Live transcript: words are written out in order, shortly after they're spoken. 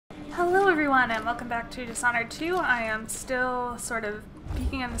Hello everyone and welcome back to Dishonored 2. I am still sort of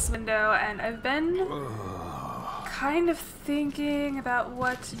peeking in this window and I've been kind of thinking about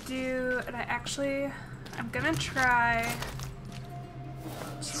what to do, and I'm gonna try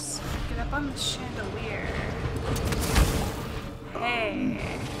just get up on the chandelier. Hey.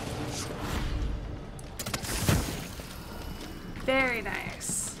 Very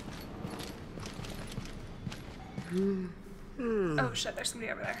nice. Oh shit, there's somebody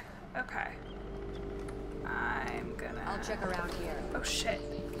over there. Okay. I'll check around here. Oh shit.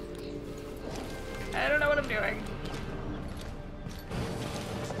 I don't know what I'm doing.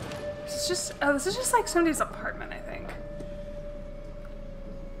 This is just like somebody's apartment, I think.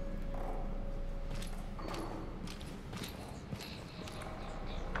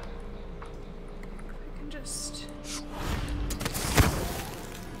 I can just...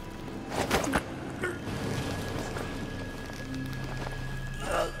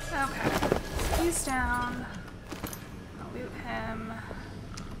 Okay. He's down. I'll loot him.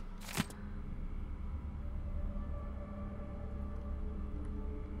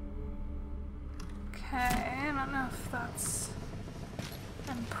 Okay, I don't know if that's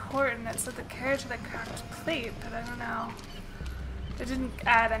important. It said the carriage with a cracked plate, but I don't know. It didn't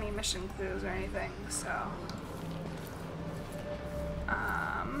add any mission clues or anything, so...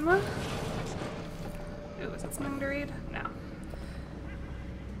 Ooh, is that something to read? No.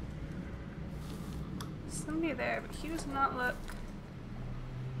 Somebody there, but he does not look...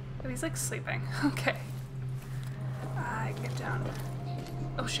 Oh, he's like sleeping. Okay. I get down.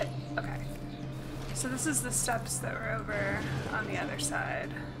 Oh shit, okay. So this is the steps that were over on the other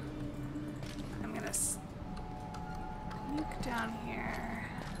side. I'm gonna sneak down here.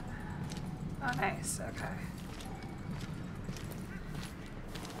 Oh nice, okay.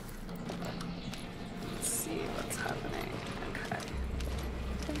 Let's see what's happening. Okay.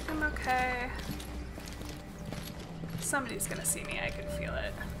 I think I'm okay. Somebody's gonna see me, I can feel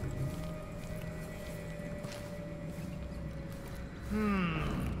it.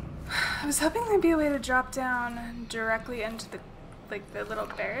 I was hoping there'd be a way to drop down directly into the, like, the little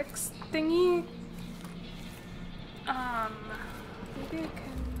barracks thingy. Maybe I can...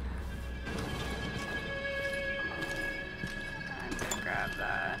 I'm gonna grab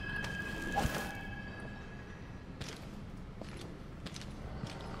that.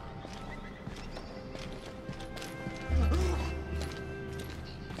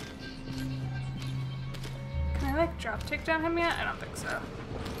 Can I, like, drop takedown him yet? I don't think so.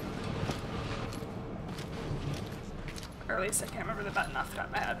 Or at least I can't remember the button off the top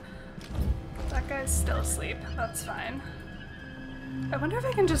of my head. That guy's still asleep. That's fine. I wonder if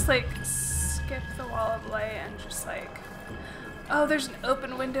I can just, like, skip the wall of light and just, like... Oh, there's an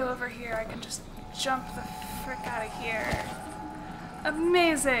open window over here. I can just jump the frick out of here.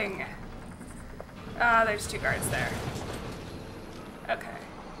 Amazing! Ah, there's two guards there. Okay.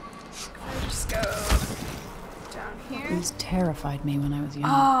 Can I just go down here? These terrified me when I was young.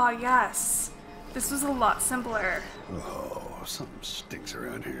 Oh, yes. This was a lot simpler. Oh, something stinks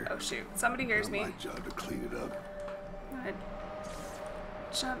around here. Oh shoot, somebody hears me. My job to clean it up. I'm gonna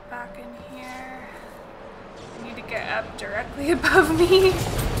jump back in here. I need to get up directly above me.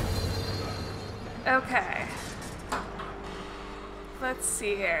 Okay. Let's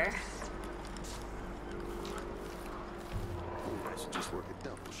see here. I should just work a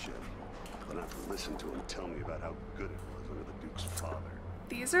double shift. But not to listen to him tell me about how good it was under the Duke's father.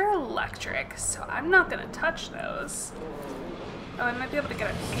 These are electric, so I'm not gonna touch those. Oh, I might be able to get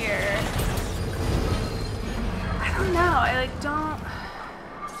up here. I don't know, I like don't...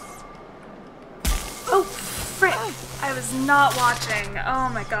 Oh, frick! I was not watching. Oh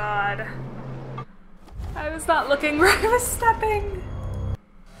my god. I was not looking where I was stepping.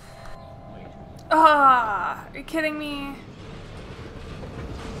 Ah, are you kidding me?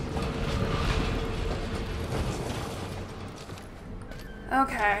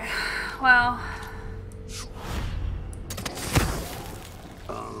 Okay, well...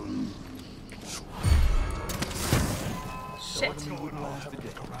 Shit.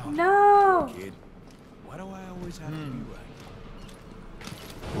 No! Why do I always have to be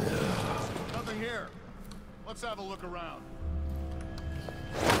right? Nothing here. Let's have a look around.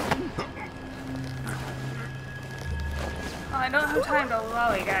 Well, I don't have time to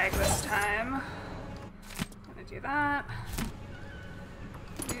lollygag this time. I'm gonna do that.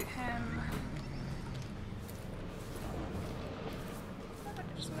 Loot him. I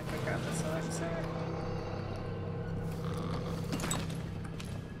just want to grab this elixir.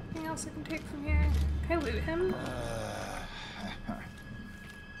 Anything else I can take from here? Can I loot him?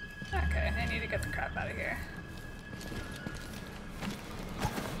 Okay, I need to get the crap out of here.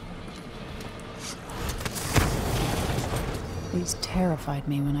 These terrified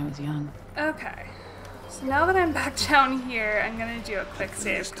me when I was young. Okay. So now that I'm back down here, I'm gonna do a quick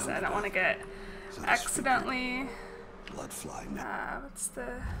save because I don't want to get accidentally. Blood fly now. What's the?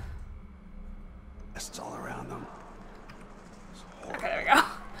 It's all around them. Okay, there we go.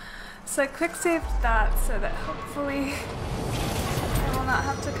 So I quick saved that so that hopefully I will not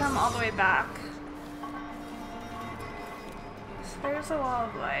have to come all the way back. So there's a wall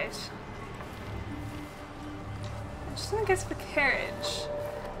of light. I just want to get to the carriage,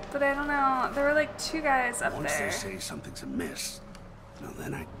 but I don't know. There were like two guys up Once there. they say something's amiss,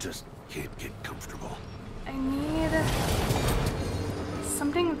 then I just can't get comfortable. I need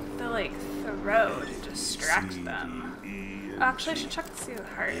something to like throw to distract them. Oh, actually, I should check to see the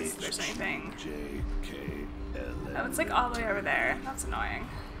heart if there's anything. Oh, it's like all the way over there. That's annoying.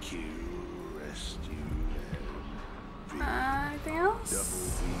 Anything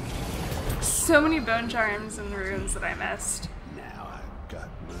else? So many bone charms in the rooms that I missed.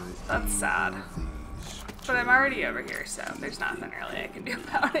 That's sad. But I'm already over here, so there's nothing really I can do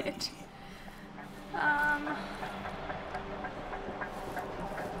about it.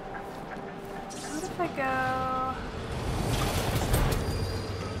 What if I go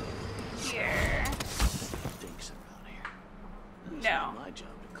here? No.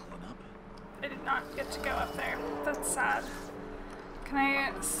 I did not get to go up there. That's sad. Can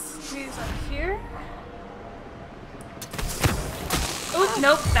I squeeze up here? Oh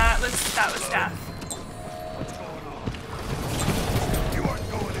nope, that was death. You aren't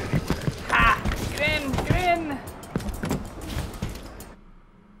going anywhere. Ha! Get in! Get in!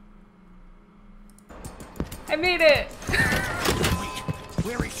 I made it!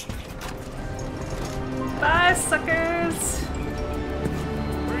 Where is she? Bye, suckers!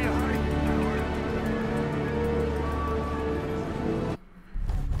 Where are you hiding,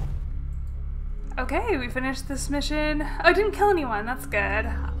 Okay, we finished this mission. Oh, I didn't kill anyone, that's good.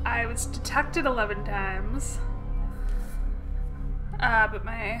 I was detected 11 times. But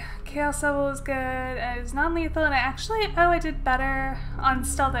my chaos level was good. I was non-lethal, and I did better on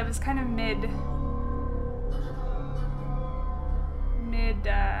stealth. I was kind of mid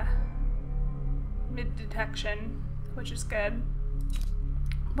detection, which is good.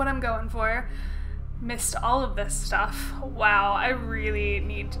 What I'm going for. Missed all of this stuff. Wow, I really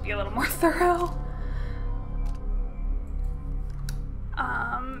need to be a little more thorough.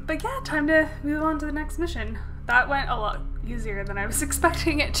 But yeah, time to move on to the next mission. That went a lot easier than I was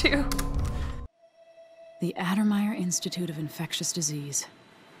expecting it to. The Addermeyer Institute of Infectious Disease.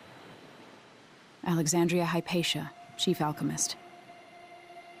 Alexandria Hypatia, chief alchemist.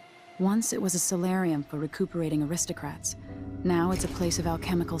 Once it was a solarium for recuperating aristocrats. Now it's a place of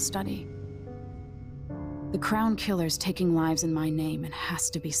alchemical study. The Crown Killer's taking lives in my name and has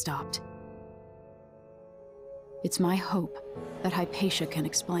to be stopped. It's my hope that Hypatia can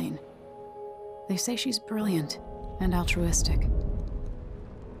explain. They say she's brilliant and altruistic.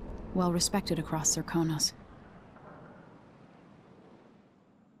 Well respected across Zirconos.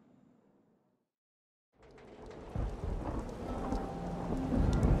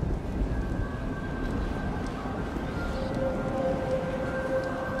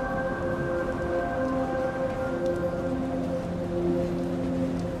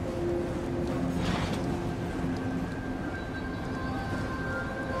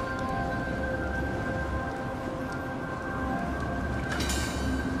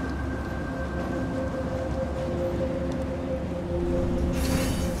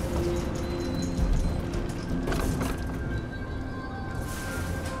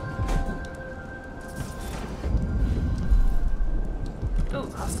 Oh,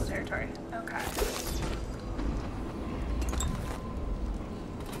 hostile territory. Okay.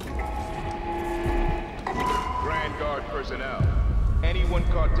 Grand Guard personnel. Anyone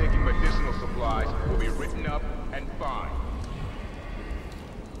caught taking medicinal supplies will be written up and fined.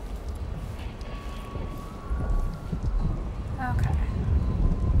 Okay.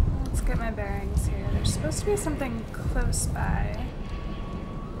 Let's get my bearings here. There's supposed to be something close by.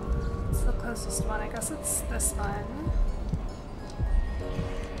 It's the closest one. I guess it's this one.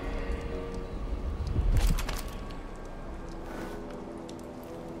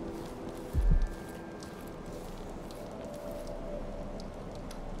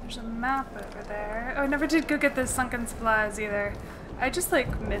 There's a map over there. Oh, I never did go get those sunken supplies either. I just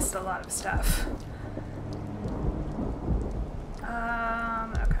like missed a lot of stuff.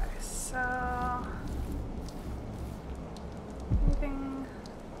 Okay, so anything?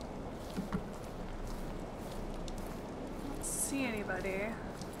 Don't see anybody.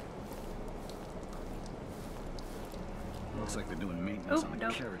 Looks like they're doing maintenance Oh, on the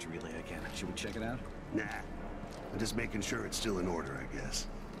nope. carriage relay again. Should we check it out? Nah. I'm just making sure it's still in order, I guess.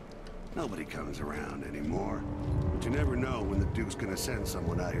 Nobody comes around anymore. But you never know when the Duke's gonna send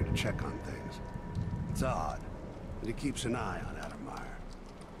someone out here to check on things. It's odd, but he keeps an eye on Addermeyer.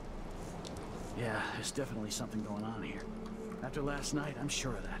 Yeah, there's definitely something going on here. After last night, I'm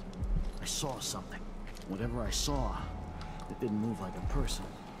sure of that. I saw something. Whatever I saw, it didn't move like a person.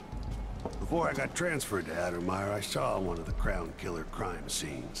 Before I got transferred to Addermeyer, I saw one of the Crown Killer crime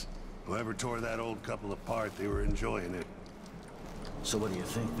scenes. Whoever tore that old couple apart, they were enjoying it. So what do you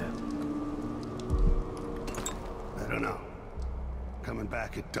think, then? I don't know. Coming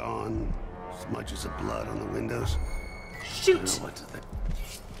back at dawn, smudges of blood on the windows. I Shoot! don't know what to think.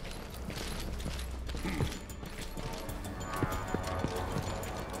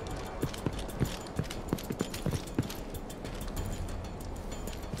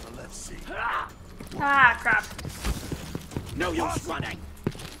 Well, let's see. Ah, crap. No use running!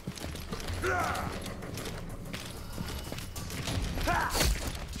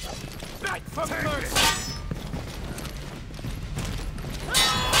 Beg for mercy!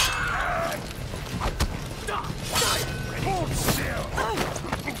 Hold still!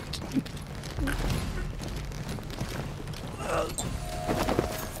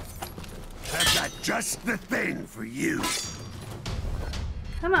 I've got just the thing for you.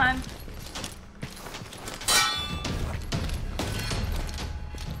 Come on.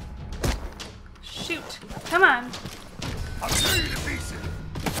 Shoot. Come on. I'll tear you to pieces.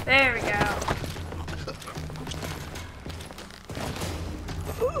 There we go.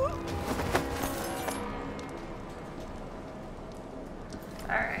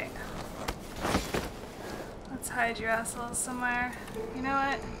 Alright. Let's hide you assholes somewhere. You know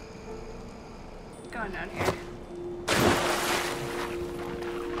what? Going down here.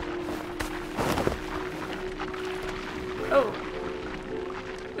 Oh.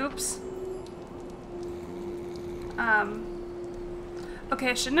 Oops. Okay,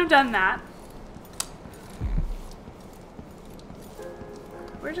 I shouldn't have done that.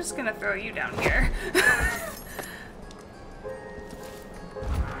 We're just gonna throw you down here.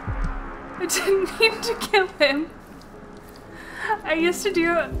 I didn't mean to kill him. I used to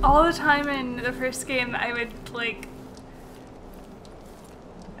do it all the time in the first game. I would, like...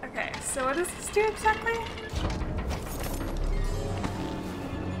 Okay, so what does this do exactly?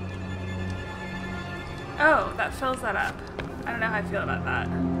 Oh, that fills that up. I don't know how I feel about that.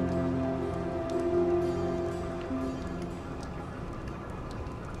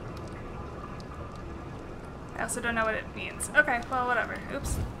 I also don't know what it means. Okay, well, whatever.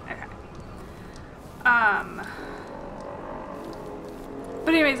 Oops. Okay.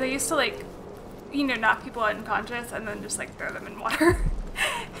 But anyways, I used to, like, you know, knock people unconscious and then just, like, throw them in water.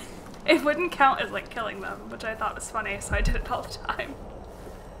 It wouldn't count as, like, killing them, which I thought was funny, so I did it all the time.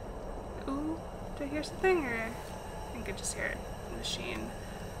 Ooh, did I hear something, or I think I just hear it in the machine.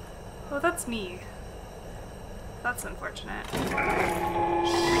 Oh, that's me. That's unfortunate.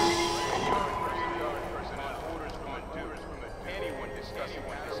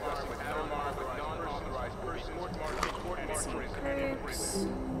 Crepes.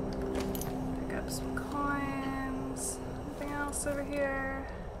 Pick up some coins. Anything else over here?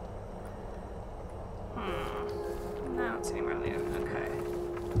 No, I don't see any more loot. Okay.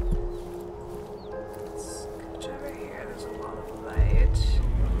 Let's scooch over here. There's a wall of light.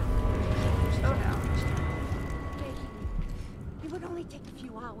 Slow down. It would only take a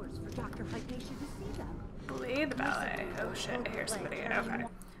few hours for Dr. Hypatia to see them. Blade ballet. Oh shit, I hear somebody. Okay.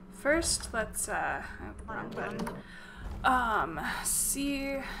 First, let's, oh, wrong button.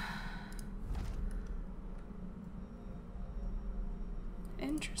 See.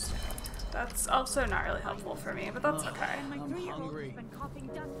 Interesting. That's also not really helpful for me, but that's okay. And my 3-year-old has been coughing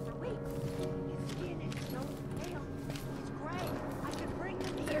dust for weeks. His skin is so pale. He's gray. I can bring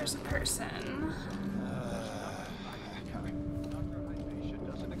him here. There's a person.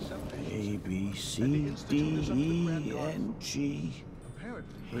 A, B, C, D, E, N, G,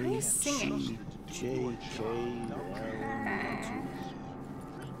 Why are you singing? J, K, L, Okay.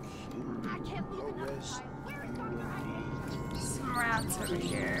 I can't believe it. Where is Dr. Hypatia? Some rats over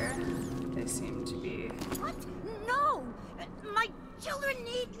here. They seem to be. What? No! My children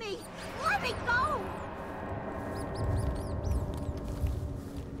need me! Let me go!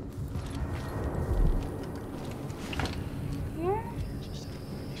 Here?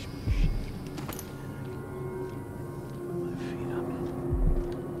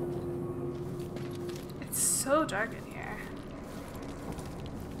 It's so dark in here.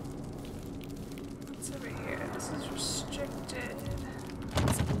 What's over here? This is restricted.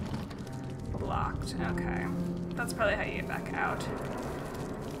 It's blocked. Okay. That's probably how you get back out.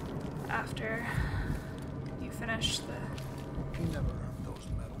 After you finish the He never earned those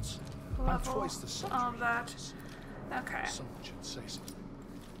medals. I'm level, twice the soldier all of he that. was. Okay, Someone should say something.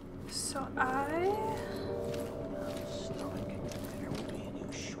 so I... Stomach. There will be a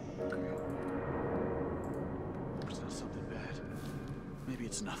new shock. It's not something bad. Maybe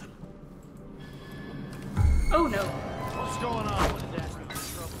it's nothing. Oh no. What's going on? What did that get in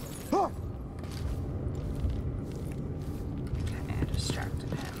trouble? Okay, I distracted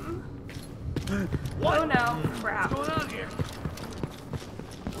him. Oh no, crap. What's going on here?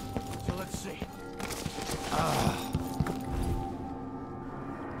 So let's see.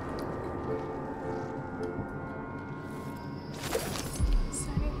 Is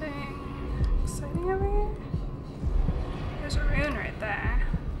there anything exciting over here? There's a rune right there.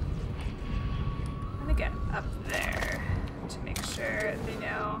 I'm gonna get up there to make sure they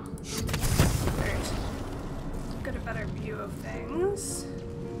know where to get a better view of things.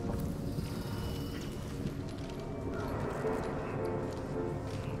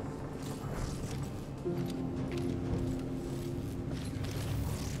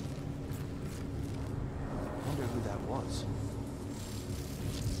 Wonder who that was.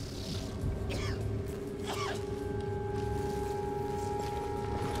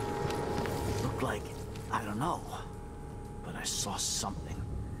 Looked like, I don't know, but I saw something.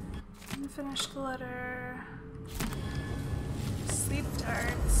 And finish the letter. Sleep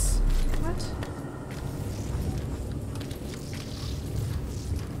darts. What?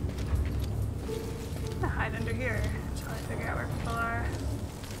 I'm gonna hide under here until I figure out where people are.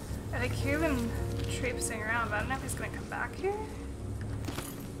 I like hear him traipsing around, but I don't know if he's gonna come back here.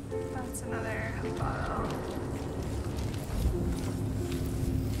 That's another bottle.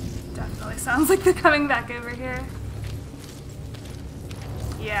 Definitely sounds like they're coming back over here.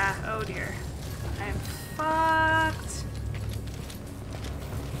 Yeah, oh dear. I'm fucked.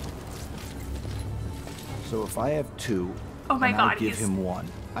 So if I have 2, Oh my and god, I give he's... him 1,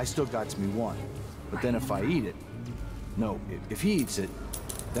 I still got me 1. But then if I eat it, no, if he eats it,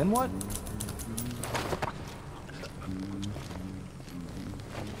 then what?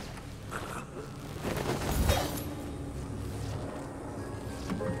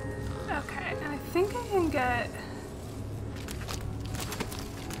 Okay, and I think I can get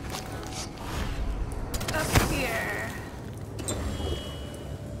up here.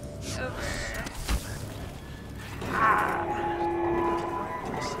 Over.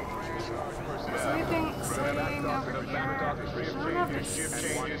 Is anything exciting over here? I don't know if it's...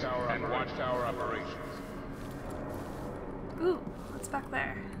 And watchtower operations. Ooh, what's back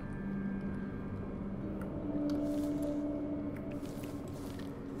there?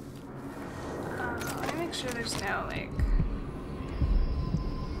 Let me make sure there's no, like,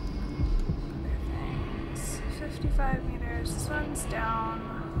 other things. 55 meters. This one's down.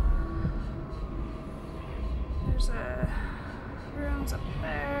 There's a rooms up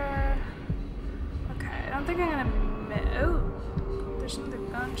there. Okay, I don't think I'm gonna oh, there's another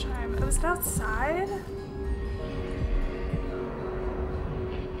gun chime. Oh, is it outside?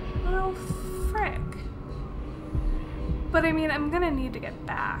 Oh, frick. But I mean, I'm gonna need to get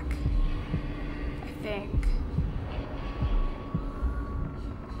back. I think.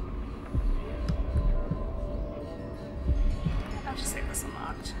 I'll just leave this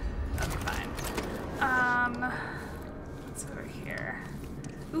unlocked. That'll be fine. What's over here?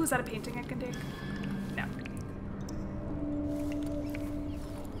 Ooh, is that a painting I can take? No.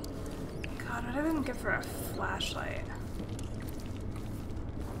 God, what did I even give for a flashlight?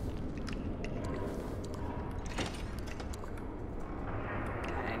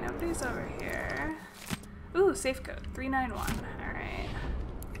 Okay, nobody's over here. Ooh, safe code 391. Alright.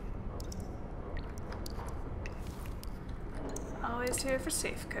 Always here for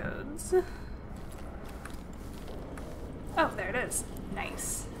safe codes. Oh, there it is.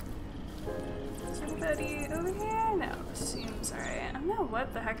 Nice. Is anybody over here? No, seems alright. I don't know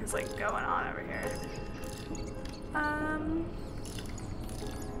what the heck is like going on over here.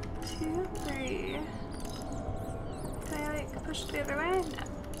 2, 3. Can I like push the other way?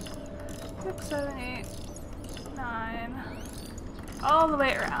 No. 6, 7, 8, 9. All the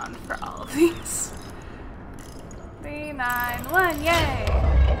way around for all of these. 3, 9, 1, yay!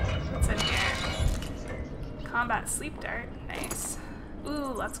 What's in here? Combat sleep dart, nice.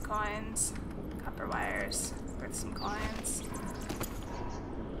 Ooh, lots of coins. Copper wires, worth some coins.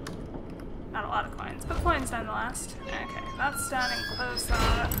 Not a lot of coins, but coins nonetheless. Okay, that's done and close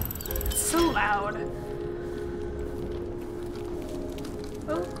that. It's so loud.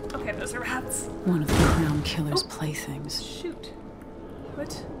 Oh, okay, those are rats. One of the Crown Killer's playthings. Shoot.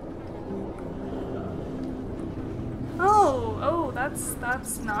 What? Oh, that's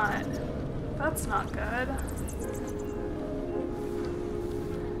not That's not good. I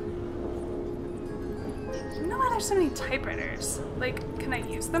don't know why there's so many typewriters. Like, can I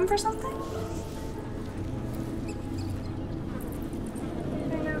use them for something?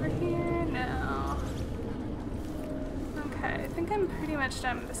 Anything over here? No. Okay, I think I'm pretty much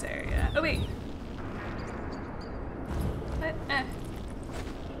done with this area. Oh, wait. What?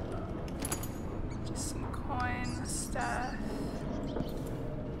 Just some coin stuff.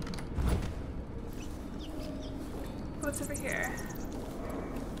 What's over here?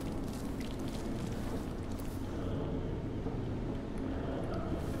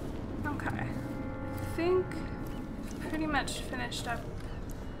 Okay. I think I've pretty much finished up.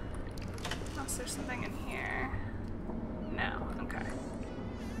 Unless there's something in here. No. Okay.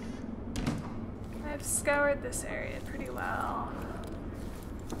 I've scoured this area pretty well.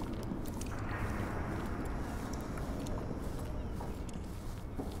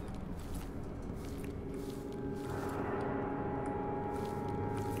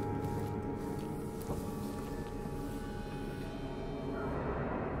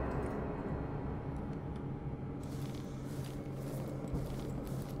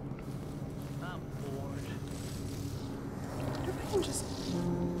 Just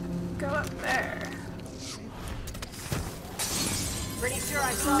go up there. Pretty sure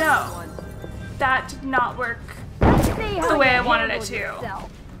I saw No, one. that did not work Let's see how the way you I wanted it handle to.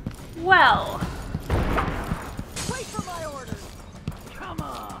 yourself. Well, Wait for my orders. Come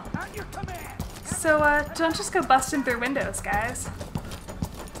on, at your command. so don't just go busting through windows, guys.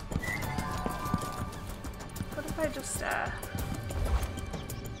 What if I just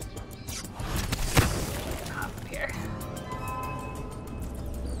hop up here?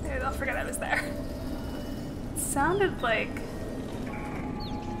 Maybe they'll forget I was there. It sounded like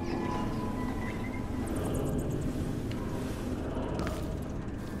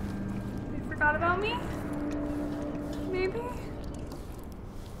they forgot about me? Maybe?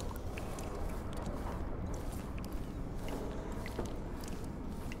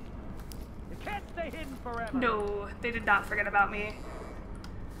 You can't stay hidden forever. No, they did not forget about me.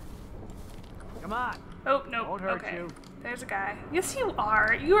 Come on. Oh, no. Won't hurt Okay. you. There's a guy. Yes, you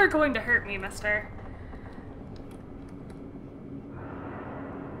are. You are going to hurt me, mister.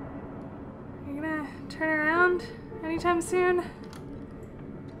 Are you gonna turn around anytime soon?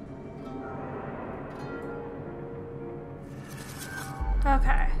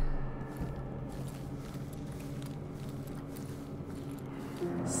 Okay.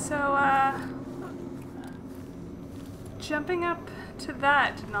 So, jumping up to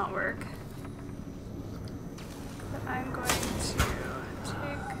that did not work. But I'm going to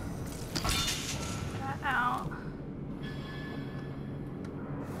take that out.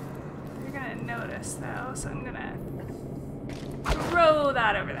 They're gonna notice though, so I'm gonna throw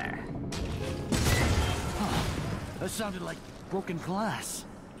that over there. That sounded like broken glass.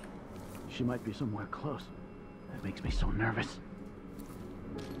 She might be somewhere close. That makes me so nervous.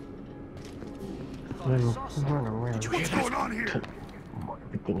 What's going on here?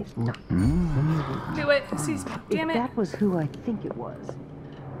 Everything is not. Wait, wait, excuse me. Damn If it. that was who I think it was.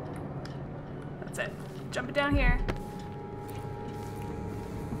 That's it. Jump it down here.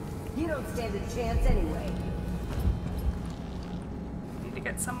 You don't stand a chance anyway. Need to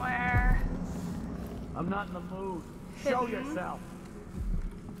get somewhere. I'm not in the mood. Show Hidden. yourself.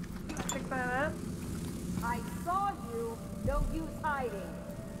 Pick that up. I saw you. Don't use hiding.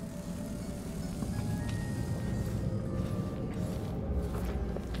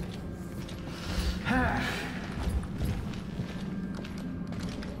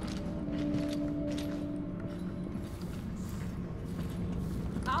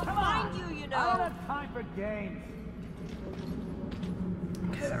 I'll find you, you I don't know. have time for games.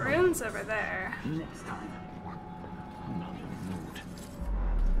 Okay, the rune's over there. Next time. I'm not in the mood.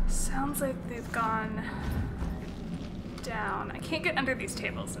 Sounds like they've gone down. I can't get under these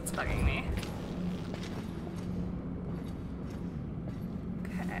tables. It's bugging me.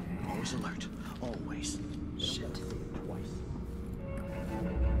 Okay. Always alert. Always. Shit. Twice.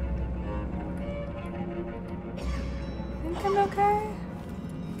 I think I'm okay.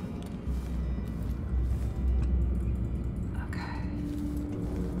 Okay.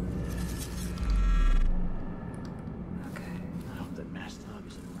 Okay. I hope that masked thug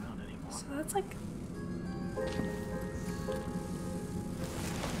isn't around anymore. So that's like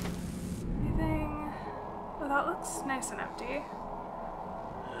anything. Oh, that looks nice and empty.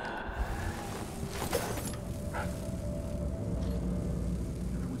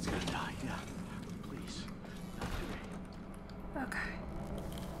 Everyone's gonna die, yeah. Please. Not today. Okay.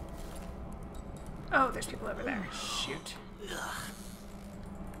 Oh, there's people over there. Shoot.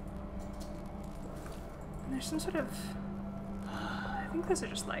 There's some sort of... I think those are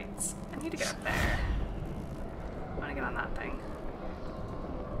just lights. I need to get up there. I want to get on that thing.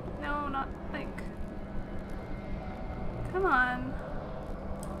 No, not like... Come on.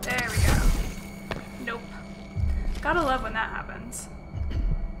 There we go. Nope. Gotta love when that happens.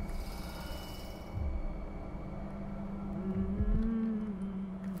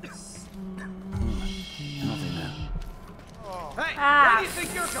 Nothing there. Hey, Ah, where do you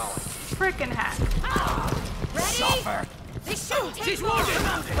think you're going? frickin' hack. Ready? Suffer. This shouldn't take She's long.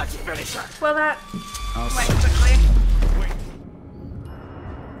 wounded. Let's finish her. Well, that I'll went see. quickly. Wait.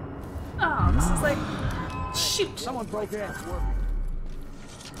 Oh, this is like... Shoot. Someone broke in.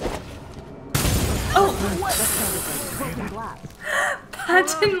 Oh! Broken glass.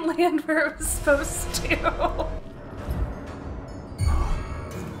 That didn't land where it was supposed to.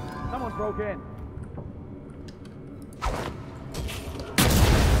 Someone broke in.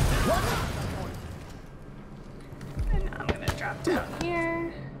 And I'm gonna drop down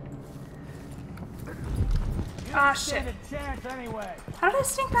here. Ah, shit. Stand a chance anyway. How did I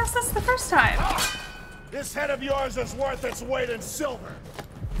sneak past this the first time? This head of yours is worth its weight in silver.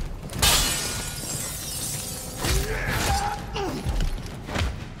 I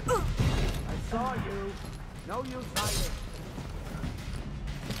saw you. No use hiding.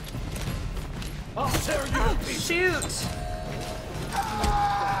 I'll tear you to pieces. Shoot!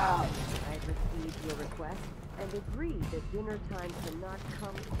 I've received your request and agreed that dinner time cannot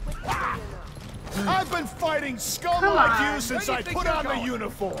come quickly enough. I've been fighting scum Come like on. you since Where do you I think put you're on the going?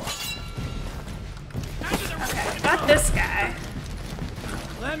 uniform. Okay, got this guy.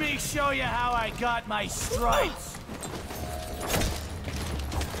 Let me show you how I got my stripes.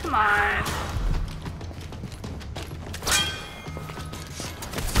 Come on.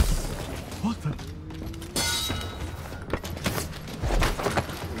 What the?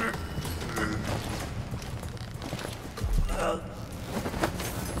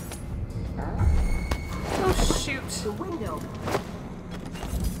 Oh, shoot. The window.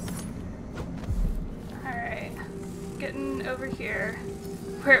 Alright. Getting over here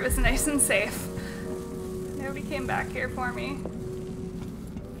where it was nice and safe. Nobody came back here for me.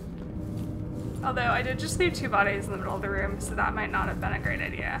 Although I did just leave 2 bodies in the middle of the room, so that might not have been a great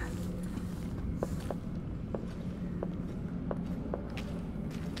idea.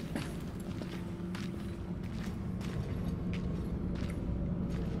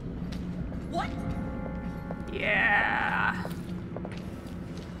 What? Yeah.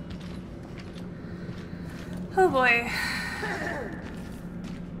 Oh boy.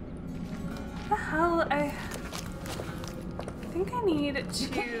 What the hell? I think I need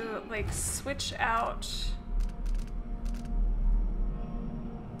to like switch out.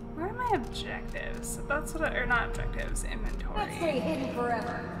 Where are my objectives? That's what or not objectives, inventory. Let's stay hidden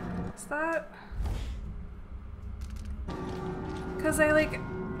forever. Is that? Because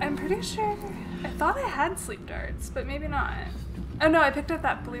I'm pretty sure, I thought I had sleep darts, but maybe not. Oh no, I picked up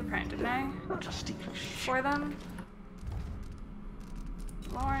that blueprint, didn't I? For them?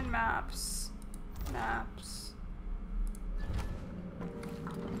 Lauren maps. Maps.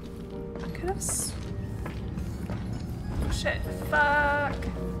 I could have shit, fuck.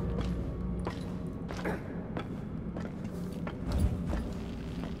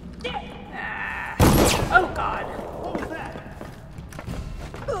 Ah. Oh god. What was that?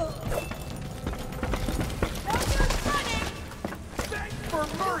 Thanks for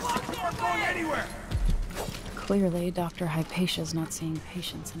mercy. You aren't going anywhere. Clearly, Dr. Hypatia's not seeing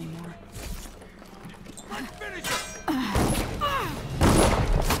patients anymore. Finish it.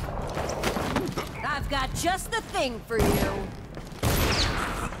 I've got just the thing for you.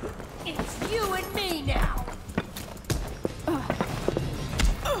 It's you and me now.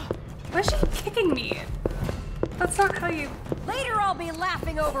 Why is she kicking me? That's not how you... Later I'll be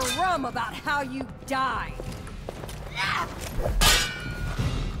laughing over rum about how you died.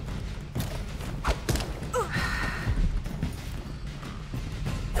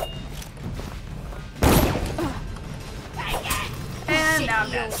 And now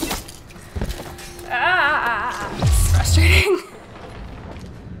I'm dead. Ah, it's frustrating.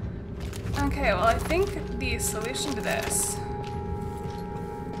 Okay, well I think the solution to this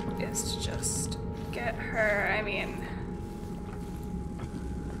is to just get her, I mean...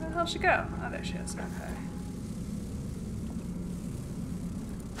 Where the hell did she go? Oh, there she is, okay.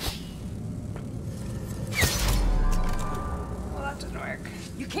 Well, that didn't work.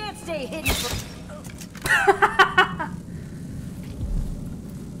 You can't stay hidden for...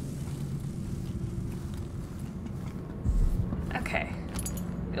 Okay.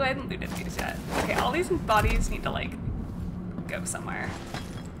 Ooh, I haven't looted these yet. Okay, all these bodies need to, like, go somewhere.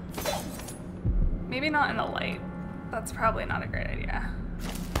 Maybe Maybe not in the light. That's probably not a great idea.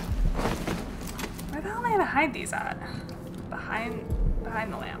 Where the hell am I gonna hide these at? Behind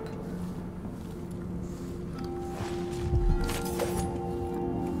the lamp.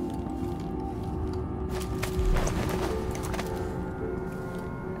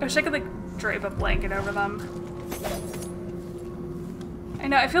 I wish I could like drape a blanket over them. I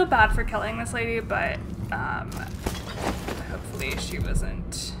know I feel bad for killing this lady, but hopefully she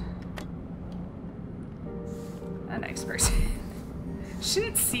wasn't a nice person. She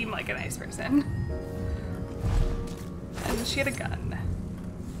didn't seem like a nice person. And she had a gun.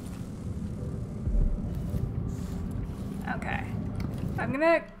 Okay. I'm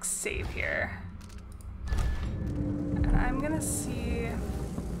gonna save here. And I'm gonna see...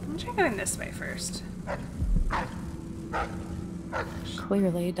 I'm gonna try going this way first.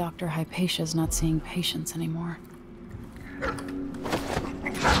 Clearly, Dr. Hypatia's not seeing patients anymore.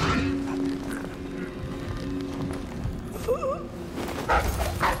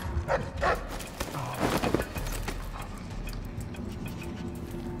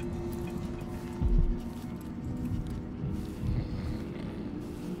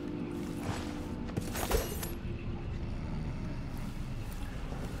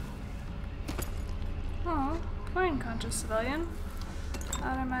 Oh, fine, conscious civilian.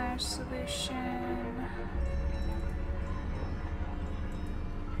 Automatic solution.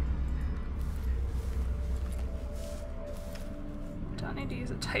 Don't need to use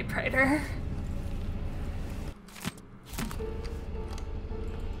a typewriter.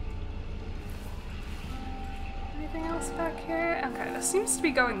 Anything else back here? Okay, this seems to be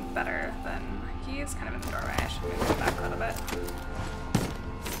going better than he is kind of in the doorway. I should move it back a little bit.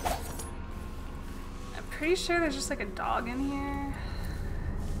 I'm pretty sure there's just like a dog in here.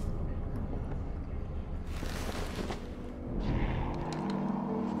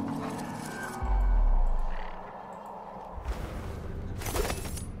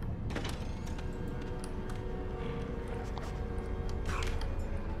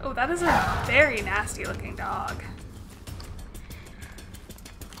 Oh, that is a very nasty looking dog.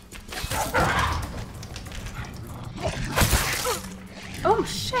 Oh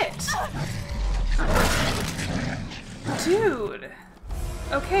shit! Dude!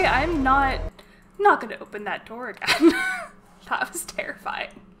 Okay, I'm not gonna open that door again. That was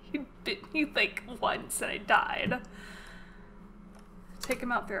terrifying. He bit me like once and I died. Take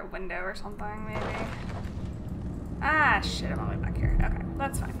him out through a window or something, maybe. Ah, shit, I'm all the way back here. Okay,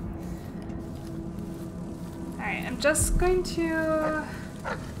 that's fine. Alright, I'm just going to...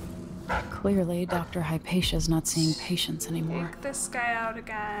 Clearly, Dr. Hypatia's not seeing patients anymore. Take this guy out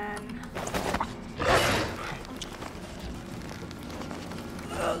again.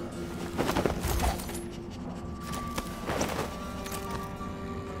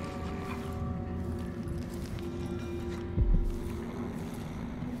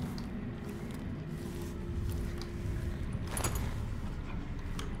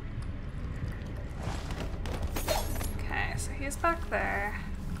 Okay, so he's back there.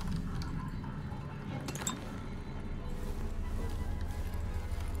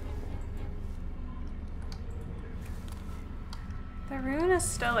 The rune is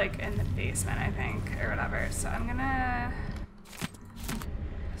still like in the basement, I think, or whatever. So I'm gonna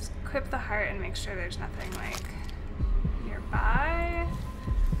just equip the heart and make sure there's nothing like nearby.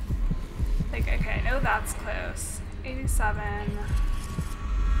 Like, okay, I know that's close. 87.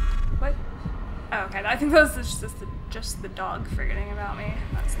 What? Oh, okay. I think that was just the dog forgetting about me.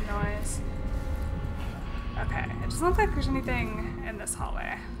 That's the noise. Okay, it doesn't look like there's anything in this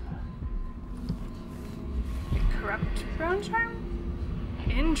hallway. Like corrupt rune charm?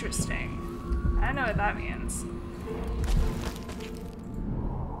 Interesting. I don't know what that means.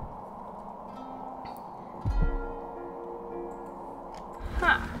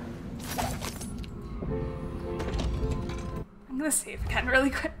 Huh. I'm gonna save again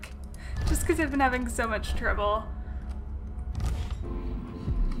really quick. Just because I've been having so much trouble.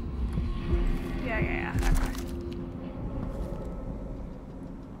 Yeah, okay.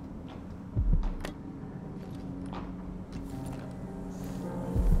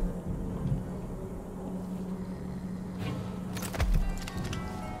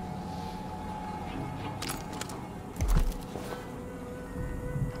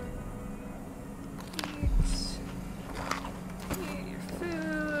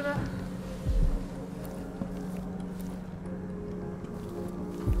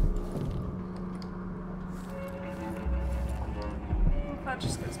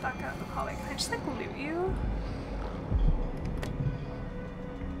 Just goes back out of the hallway. Can I just like loot you?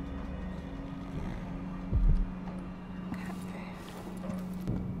 Okay.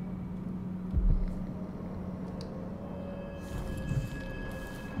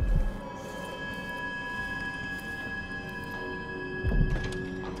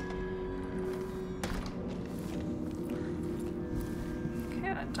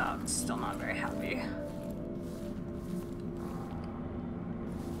 that dog's still not very happy.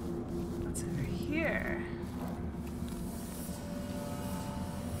 What's over here?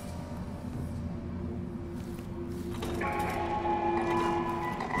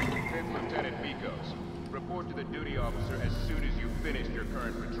 Lieutenant Mikos, report to the duty officer as soon as you've finished your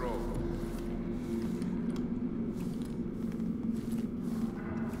current patrol.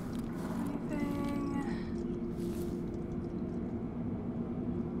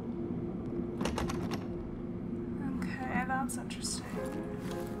 Okay, that's interesting.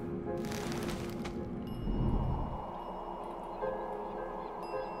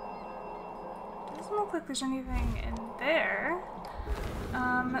 Doesn't look like there's anything in there.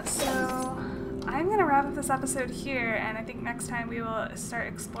 So I'm gonna wrap up this episode here, and I think next time we will start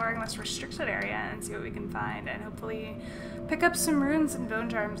exploring this restricted area and see what we can find, and hopefully pick up some runes and bone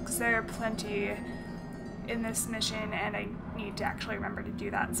charms, because there are plenty in this mission, and I need to actually remember to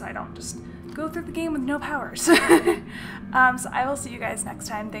do that so I don't just go through the game with no powers. So I will see you guys next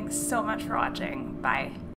time. Thanks so much for watching. Bye.